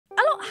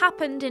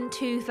happened in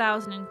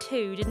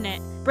 2002, didn't it?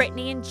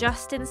 Britney and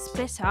Justin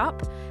split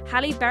up,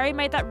 Halle Berry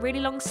made that really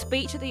long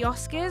speech at the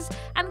Oscars,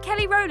 and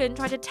Kelly Rowland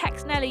tried to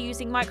text Nelly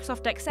using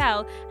Microsoft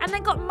Excel and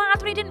then got mad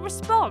when he didn't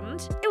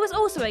respond. It was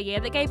also a year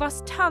that gave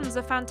us tons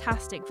of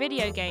fantastic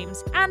video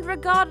games, and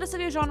regardless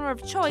of your genre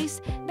of choice,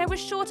 there was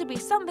sure to be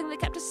something that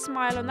kept a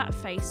smile on that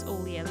face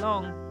all year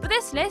long. For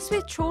this list,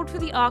 we've trawled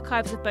through the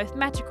archives of both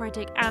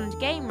Metacritic and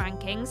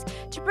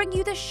GameRankings to bring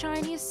you the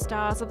shiniest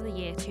stars of the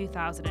year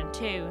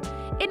 2002.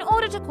 In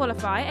order to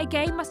qualify, a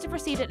game must have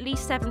received at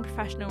least 7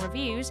 professional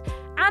reviews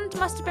and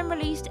must have been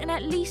released in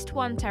at least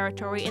one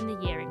territory in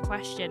the year in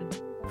question.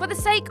 For the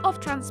sake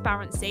of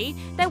transparency,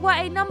 there were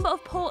a number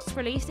of ports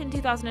released in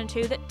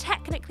 2002 that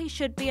technically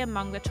should be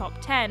among the top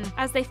 10,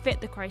 as they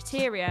fit the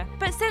criteria,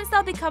 but since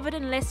they'll be covered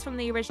in lists from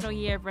the original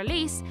year of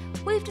release,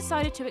 we've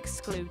decided to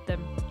exclude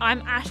them.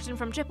 I'm Ashton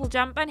from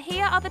TripleJump, and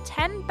here are the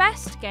 10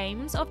 best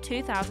games of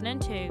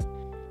 2002.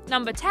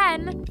 Number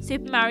 10,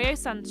 Super Mario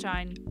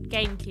Sunshine,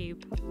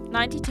 GameCube,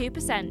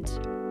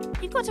 92%.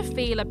 You've got to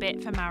feel a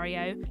bit for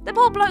Mario. The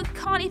poor bloke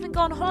can't even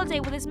go on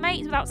holiday with his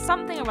mates without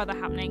something or other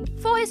happening.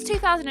 For his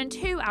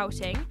 2002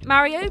 outing,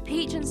 Mario,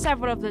 Peach and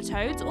several of the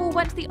Toads all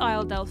went to the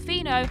Isle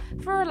Delfino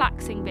for a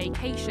relaxing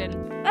vacation.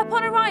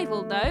 Upon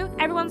arrival though,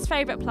 everyone's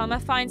favourite plumber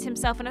finds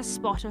himself in a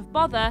spot of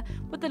bother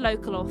with the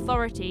local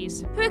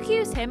authorities, who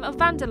accuse him of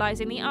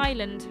vandalising the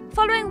island.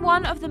 Following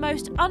one of the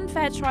most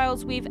unfair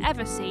trials we've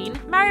ever seen,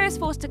 Mario is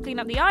forced to clean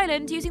up the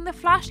island using the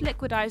Flash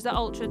Liquidizer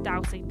Ultra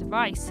dowsing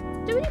device.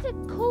 Do we need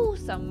to call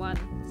someone?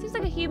 Seems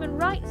like a human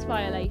rights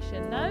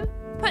violation, no?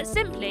 Put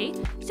simply,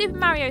 Super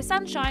Mario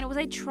Sunshine was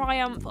a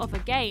triumph of a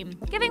game,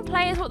 giving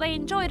players what they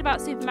enjoyed about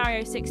Super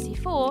Mario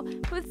 64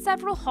 with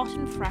several hot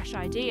and fresh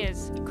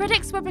ideas.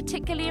 Critics were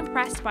particularly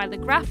impressed by the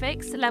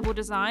graphics, level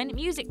design,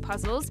 music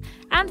puzzles,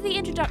 and the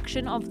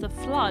introduction of the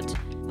Flood,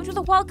 which was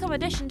a welcome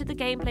addition to the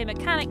gameplay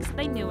mechanics that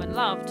they knew and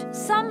loved.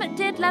 Some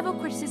did level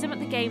criticism at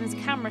the game's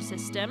camera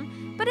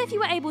system, but if you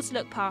were able to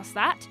look past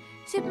that,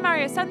 Super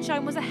Mario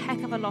Sunshine was a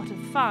heck of a lot of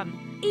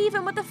fun,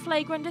 even with the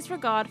flagrant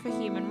disregard for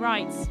human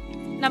rights.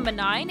 Number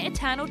 9,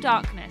 Eternal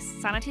Darkness,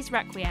 Sanity's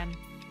Requiem,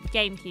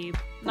 GameCube,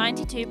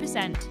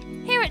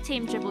 92%. Here at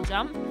Team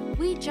TripleJump,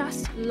 we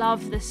just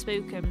love the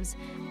spookums,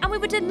 and we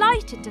were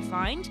delighted to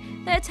find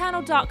that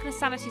Eternal Darkness,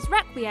 Sanity's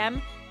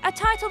Requiem, a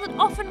title that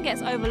often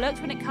gets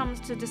overlooked when it comes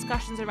to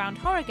discussions around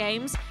horror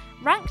games,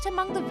 ranked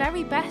among the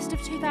very best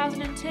of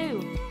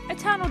 2002.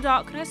 Eternal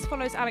Darkness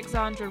follows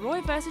Alexandra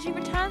Roivers as she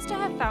returns to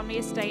her family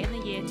estate in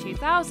the year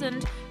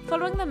 2000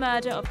 following the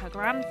murder of her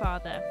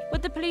grandfather.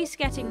 With the police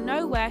getting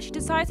nowhere, she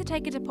decides to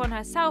take it upon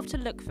herself to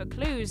look for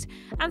clues,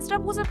 and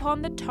stumbles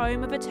upon the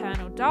Tome of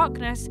Eternal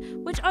Darkness,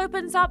 which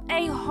opens up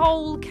a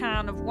whole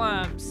can of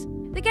worms.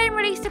 The game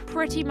released to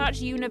pretty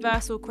much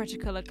universal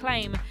critical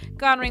acclaim,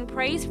 garnering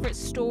praise for its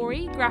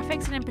story,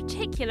 graphics, and in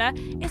particular,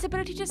 its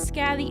ability to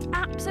scare the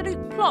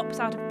absolute plops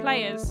out of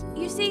players.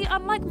 You see,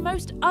 unlike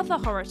most other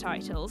horror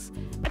titles,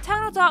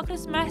 Eternal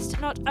Darkness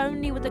messed not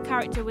only with the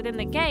character within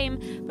the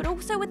game, but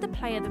also with the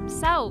player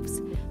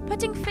themselves,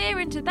 putting fear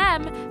into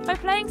them by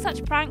playing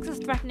such pranks as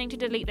threatening to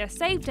delete their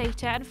save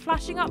data and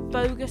flashing up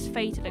bogus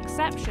fatal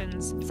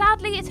exceptions.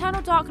 Sadly,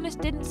 Eternal Darkness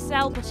didn't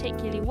sell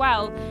particularly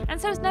well,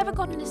 and so has never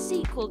gotten a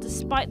sequel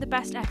despite the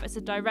best efforts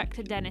of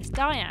director Dennis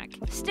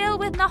Dyack. Still,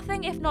 with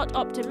nothing if not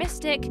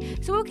optimistic,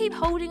 so we'll keep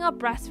holding our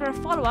breath for a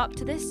follow-up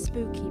to this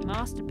spooky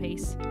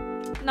masterpiece.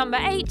 Number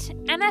 8,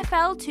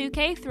 NFL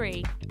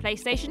 2K3,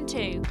 PlayStation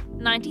 2,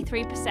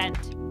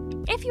 93%.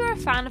 If you're a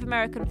fan of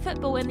American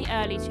football in the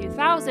early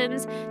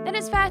 2000s, then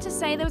it's fair to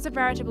say there was a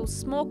veritable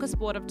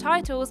smorgasbord of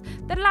titles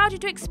that allowed you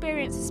to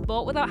experience the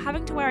sport without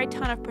having to wear a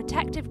ton of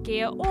protective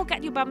gear or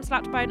get your bum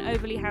slapped by an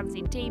overly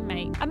handsy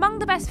teammate. Among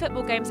the best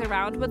football games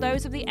around were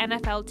those of the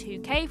NFL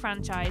 2K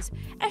franchise,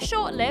 a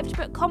short-lived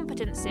but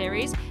competent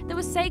series that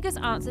was Sega's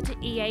answer to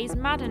EA's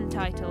Madden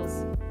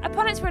titles.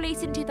 Upon its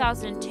release in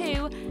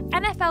 2002,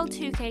 NFL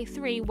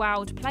 2K3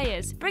 wowed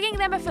players, bringing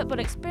them a football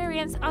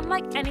experience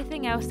unlike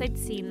anything else they'd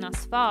seen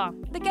thus far.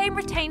 The game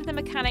retained the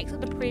mechanics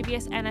of the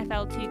previous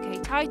NFL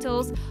 2K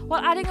titles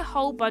while adding a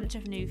whole bunch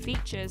of new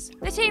features.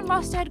 The team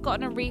roster had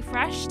gotten a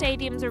refresh,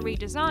 stadiums were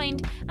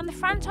redesigned, and the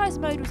franchise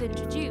mode was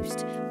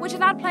introduced, which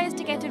allowed players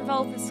to get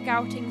involved with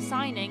scouting,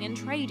 signing, and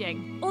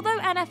trading. Although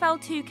NFL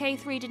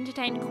 2K3 didn't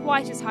attain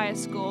quite as high a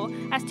score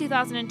as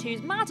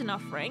 2002's Madden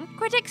offering,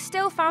 critics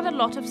still found a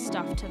lot of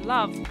stuff to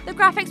love. The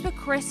graphics were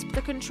crisp,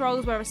 the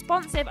controls were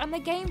responsive, and the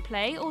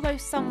gameplay, although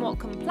somewhat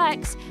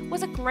complex,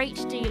 was a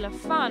great deal of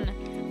fun.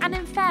 And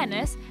in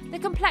fairness, the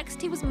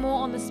complexity was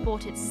more on the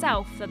sport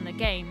itself than the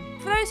game.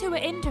 For those who were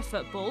into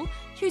football,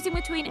 choosing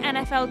between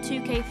NFL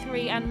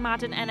 2K3 and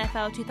Madden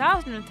NFL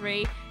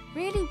 2003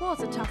 really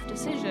was a tough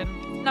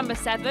decision. Number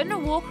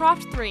 7,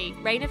 Warcraft 3,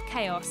 Reign of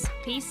Chaos,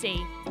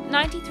 PC,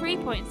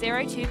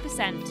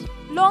 93.02%.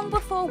 Long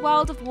before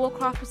World of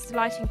Warcraft was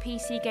delighting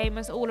PC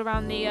gamers all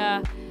around the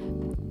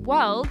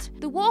world,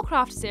 the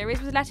Warcraft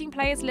series was letting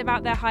players live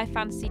out their high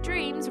fantasy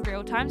dreams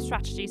real-time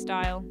strategy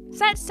style.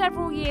 Set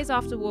several years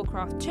after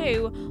Warcraft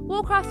 2,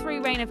 Warcraft 3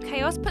 Reign of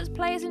Chaos puts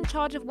players in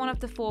charge of one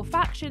of the 4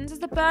 factions as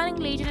the Burning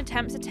Legion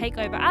attempts to take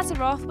over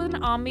Azeroth with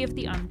an army of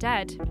the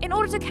undead. In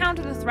order to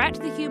counter the threat,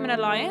 the Human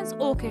Alliance,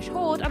 Orcish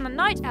Horde and the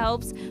Night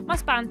Elves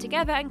must band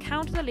together and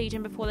counter the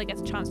Legion before they get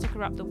a chance to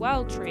corrupt the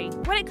World Tree.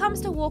 When it comes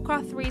to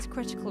Warcraft 3's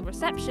critical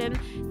reception,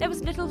 there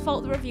was little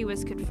fault the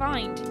reviewers could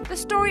find. The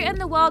story and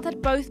the world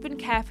had both been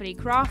carefully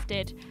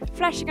crafted,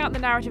 fleshing out the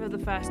narrative of the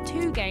first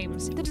 2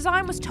 games. The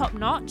design was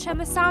top-notch and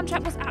the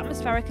soundtrack was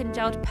atmospheric and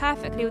gelled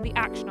perfectly with the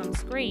action on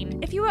screen.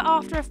 If you were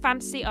after a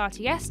fantasy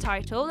RTS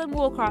title, then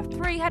Warcraft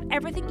 3 had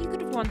everything you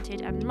could have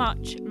wanted and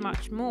much,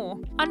 much more.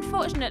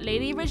 Unfortunately,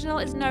 the original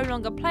is no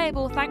longer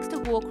playable thanks to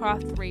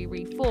Warcraft 3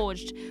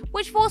 Reforged,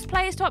 which forced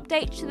players to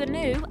update to the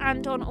new,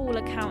 and on all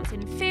accounts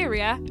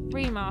inferior,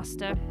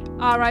 remaster.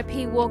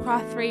 RIP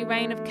Warcraft 3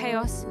 Reign of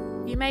Chaos.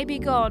 You may be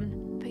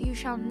gone, but you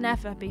shall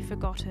never be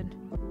forgotten.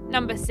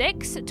 Number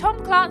 6,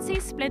 Tom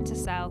Clancy's Splinter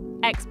Cell,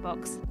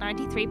 Xbox,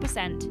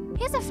 93%.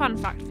 Here's a fun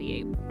fact for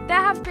you. There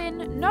have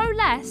been no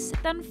less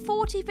than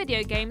 40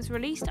 video games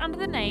released under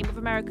the name of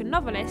American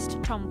novelist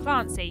Tom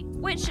Clancy,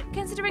 which,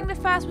 considering the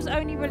first was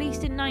only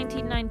released in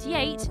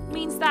 1998,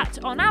 means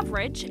that, on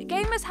average,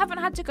 gamers haven't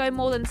had to go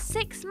more than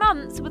 6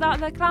 months without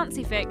their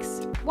Clancy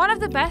fix. One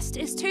of the best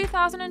is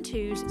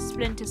 2002's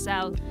Splinter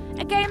Cell,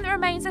 a game that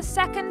remains the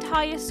second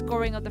highest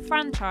scoring of the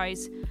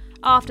franchise,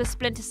 after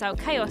Splinter Cell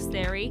Chaos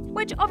Theory,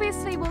 which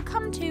obviously we'll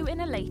come to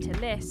in a later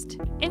list.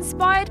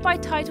 Inspired by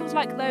titles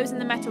like those in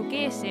the Metal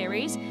Gear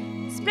series,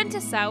 Splinter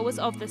Cell was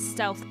of the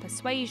stealth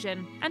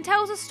persuasion, and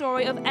tells the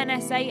story of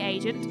NSA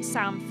agent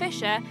Sam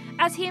Fisher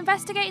as he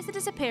investigates the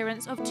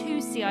disappearance of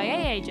 2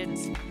 CIA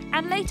agents,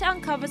 and later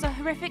uncovers a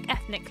horrific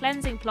ethnic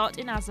cleansing plot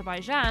in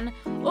Azerbaijan,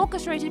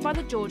 orchestrated by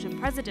the Georgian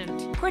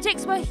president.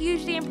 Critics were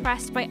hugely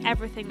impressed by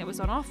everything that was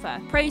on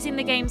offer, praising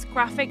the game's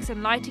graphics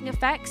and lighting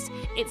effects,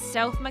 its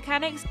stealth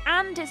mechanics,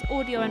 and its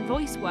audio and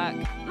voice work.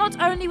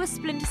 Not only was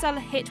Splinter Cell a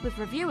hit with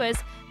reviewers,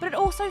 but it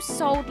also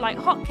sold like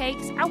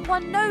hotcakes and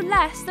won no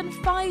less than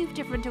 5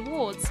 different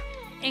awards,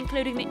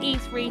 including the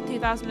E3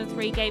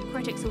 2003 Game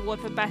Critics Award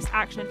for Best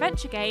Action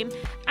Adventure Game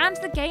and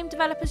the Game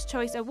Developers'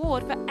 Choice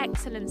Award for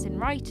Excellence in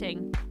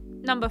Writing.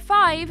 Number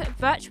 5,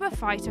 Virtua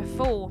Fighter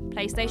 4,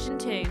 PlayStation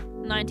 2,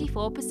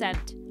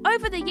 94%.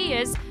 Over the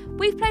years,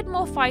 we've played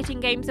more fighting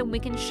games than we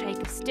can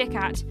shake a stick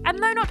at, and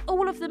though not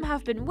all of them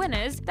have been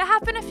winners, there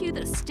have been a few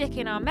that stick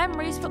in our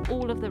memories for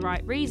all of the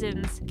right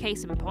reasons.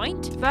 Case in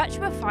point,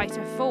 Virtua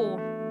Fighter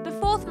 4. The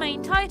 4th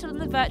main title in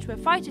the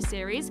Virtua Fighter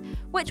series,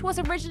 which was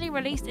originally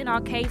released in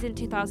arcades in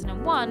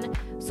 2001,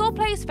 saw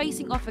players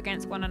facing off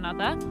against one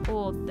another,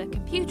 or the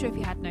computer if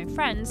you had no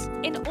friends,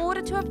 in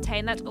order to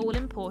obtain that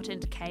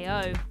all-important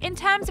KO. In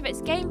terms of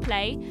its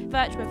gameplay,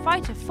 Virtua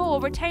Fighter 4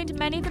 retained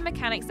many of the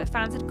mechanics that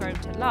fans had grown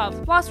to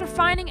love, whilst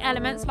refining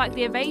elements like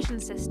the evasion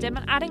system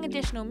and adding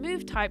additional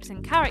move types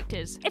and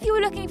characters. If you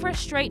were looking for a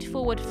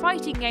straightforward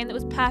fighting game that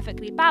was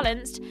perfectly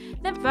balanced,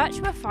 then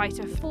Virtua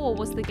Fighter 4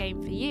 was the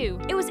game for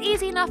you. It was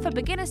easy enough for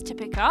beginners to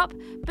pick up,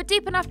 but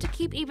deep enough to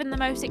keep even the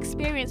most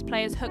experienced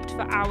players hooked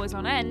for hours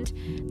on end.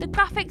 The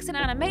graphics and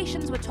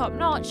animations were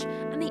top-notch,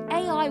 and the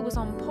AI was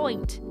on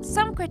point.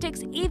 Some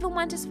critics even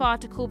went as far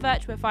to call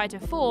Virtua Fighter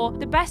 4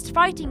 the best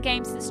fighting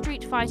game since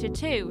Street Fighter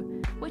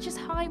 2, which is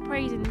high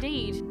praise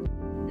indeed.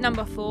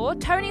 Number 4,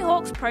 Tony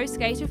Hawk's Pro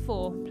Skater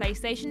 4,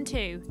 PlayStation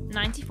 2,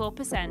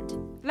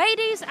 94%.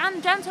 Ladies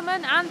and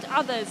gentlemen and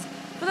others,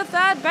 for the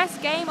 3rd best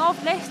game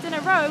off list in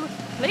a row,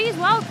 please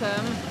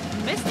welcome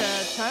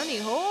Mr. Tony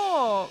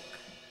Hawk.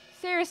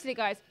 Seriously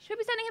guys, should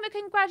we be sending him a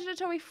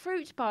congratulatory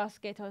fruit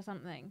basket or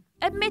something?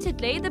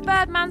 Admittedly, the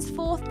Birdman's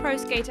 4th Pro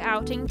Skater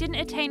outing didn't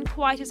attain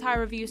quite as high a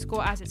review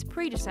score as its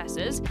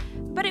predecessors,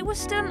 but it was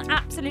still an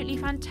absolutely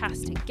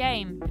fantastic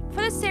game.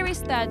 For the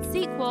series' 3rd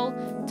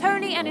sequel,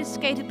 Tony and his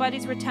skater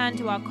buddies returned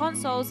to our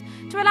consoles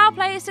to allow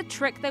players to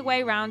trick their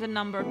way around a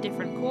number of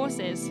different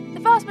courses. The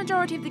vast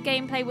majority of the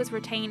gameplay was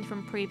retained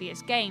from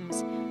previous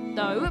games,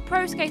 though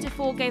Pro Skater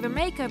 4 gave a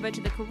makeover to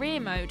the career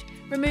mode,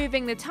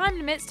 removing the time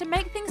limits to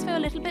make things feel a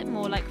little bit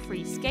more like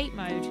free skate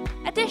mode.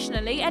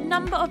 Additionally, a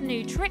number of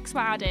new tricks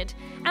were added,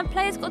 and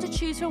players got to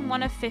choose from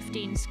one of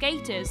 15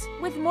 skaters,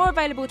 with more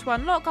available to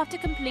unlock after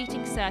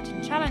completing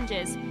certain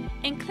challenges,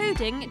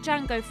 including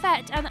Django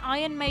Fett and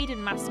Iron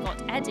Maiden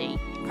mascot Eddie.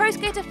 Pro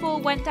Skater 4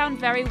 went down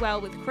very well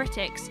with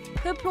critics,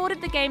 who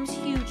applauded the game's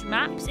huge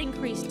maps,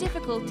 increased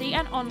difficulty,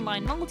 and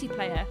online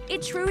multiplayer.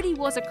 It truly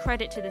was a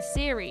credit to the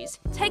series,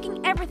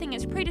 taking everything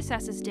its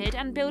predecessors did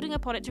and building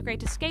upon it to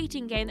create a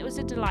skating game that was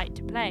a delight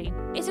to play.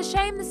 It's a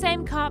shame the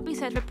same can't be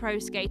said for Pro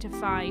Skater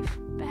 5,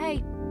 but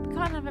hey, we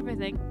can't have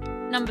everything.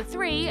 Number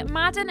 3,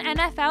 Madden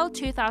NFL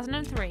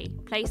 2003,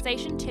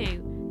 PlayStation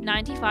 2,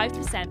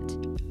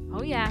 95%.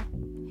 Oh yeah,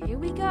 here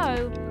we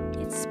go,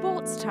 it's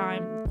sports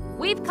time.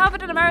 We've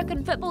covered an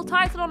American football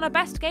title on a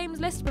best games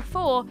list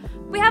before.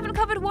 We haven't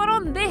covered one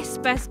on this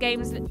best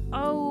games list.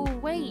 Oh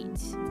wait,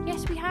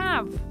 yes we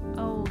have.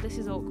 Oh, this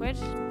is awkward.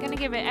 Gonna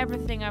give it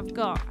everything I've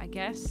got, I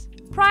guess.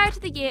 Prior to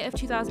the year of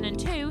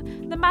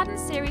 2002, the Madden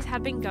series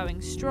had been going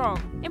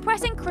strong,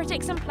 impressing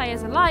critics and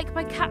players alike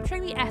by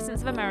capturing the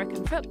essence of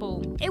American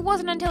football. It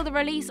wasn't until the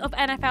release of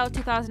NFL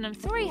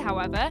 2003,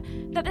 however,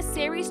 that the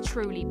series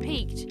truly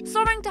peaked,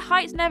 soaring to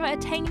heights never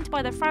attained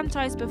by the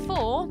franchise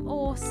before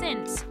or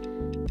since.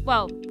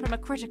 Well, from a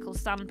critical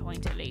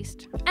standpoint at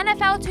least.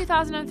 NFL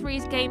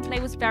 2003's gameplay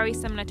was very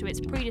similar to its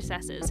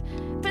predecessors,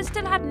 but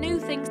still had new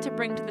things to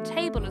bring to the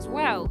table as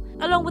well.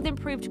 Along with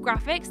improved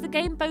graphics, the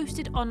game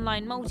boasted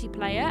online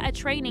multiplayer, a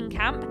training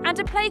camp, and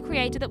a play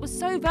creator that was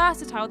so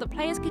versatile that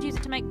players could use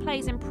it to make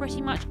plays in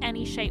pretty much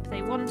any shape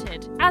they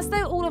wanted. As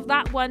though all of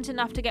that weren't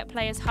enough to get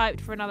players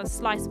hyped for another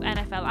slice of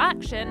NFL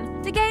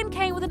action, the game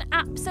came with an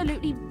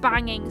absolutely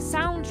banging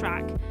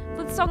soundtrack,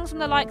 with songs from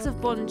the likes of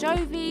Bon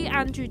Jovi,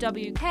 Andrew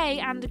WK,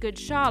 and A Good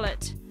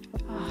Charlotte.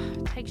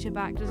 Takes you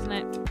back, doesn't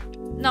it?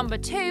 Number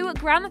 2,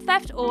 Grand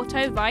Theft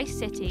Auto Vice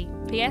City,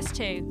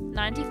 PS2,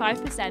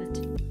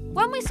 95%.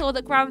 When we saw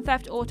that Grand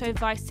Theft Auto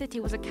Vice City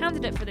was a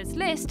candidate for this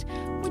list,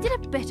 we did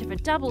a bit of a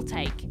double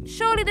take.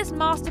 Surely this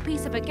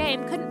masterpiece of a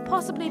game couldn't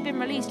possibly have been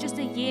released just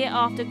a year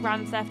after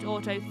Grand Theft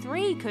Auto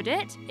 3, could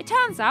it? It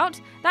turns out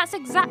that's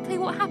exactly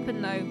what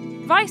happened though.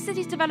 Vice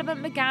City's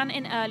development began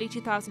in early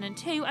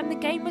 2002 and the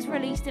game was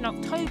released in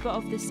October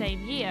of the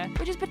same year,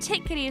 which is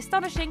particularly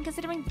astonishing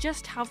considering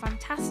just how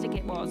fantastic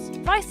it was.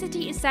 Vice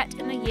City is set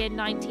in the year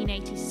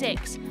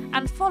 1986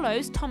 and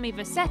follows Tommy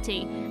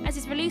Vercetti as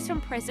he's released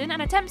from prison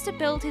and attempts to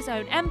build his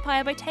own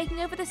empire by taking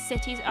over the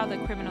city's other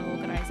criminal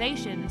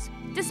organisations.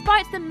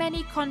 Despite the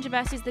many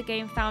controversies the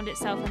game found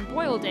itself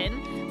embroiled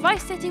in,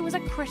 Vice City was a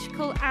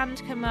critical and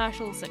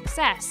commercial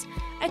success,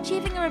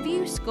 achieving a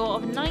review score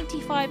of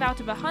 95 out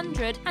of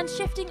 100 and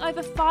shifting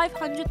over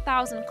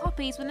 500,000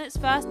 copies within its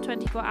first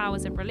 24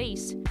 hours of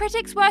release.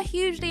 Critics were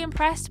hugely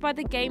impressed by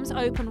the game's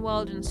open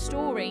world and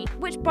story,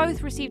 which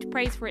both received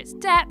praise for its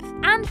depth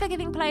and for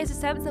giving players a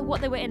sense that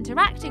what they were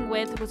interacting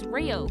with was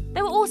real.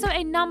 There were also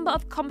a number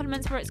of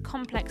compliments for its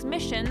complex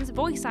missions,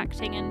 voice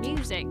acting and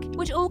music,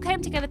 which all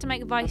came together to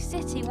make Vice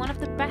City one of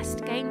the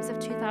best games of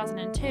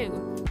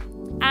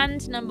 2002.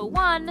 And number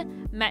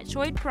 1,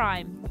 Metroid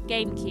Prime,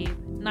 GameCube,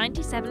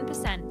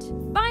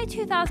 97%. By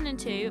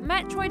 2002,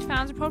 Metroid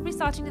fans were probably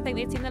starting to think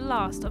they'd seen the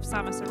last of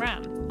Samus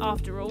Aran.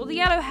 After all, the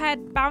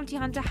yellow-haired bounty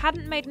hunter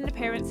hadn't made an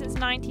appearance since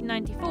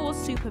 1994's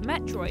Super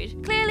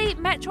Metroid. Clearly,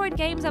 Metroid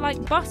games are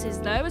like buses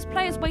though, as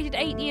players waited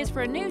 8 years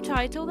for a new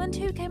title, then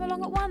 2 came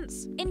along at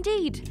once.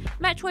 Indeed,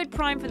 Metroid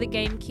Prime for the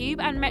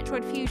GameCube and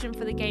Metroid Fusion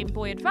for the Game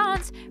Boy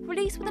Advance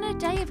released within a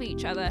day of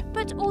each other,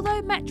 but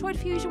although Metroid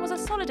Fusion was a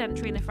solid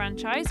entry in the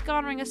franchise,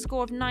 garnering a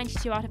score of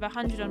 92 out of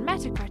 100 on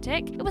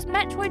Metacritic, it was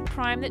Metroid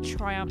Prime that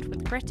triumphed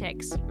with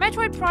critics.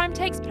 Metroid Prime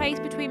takes place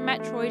between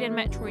Metroid and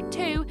Metroid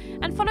 2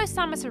 and follows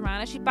Samus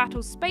Aran as she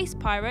battles space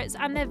pirates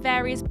and their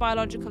various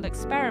biological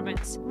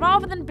experiments.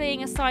 Rather than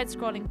being a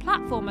side-scrolling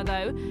platformer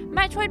though,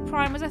 Metroid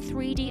Prime was a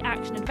 3D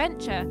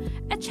action-adventure,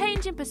 a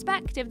change in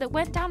perspective that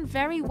went down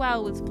very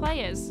well with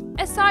players.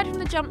 Aside from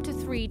the jump to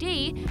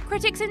 3D,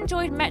 critics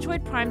enjoyed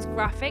Metroid Prime's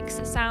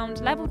graphics,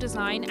 sound, level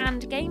design,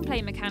 and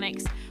gameplay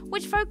mechanics,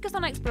 which focused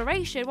on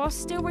exploration while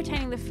still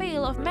retaining the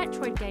feel of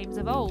Metroid games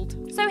of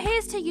old. So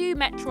here's to you,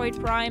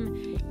 Metroid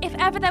Prime. If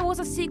ever there was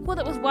a sequel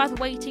that was worth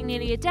waiting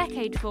nearly a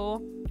decade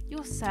for,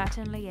 you're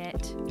certainly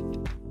it.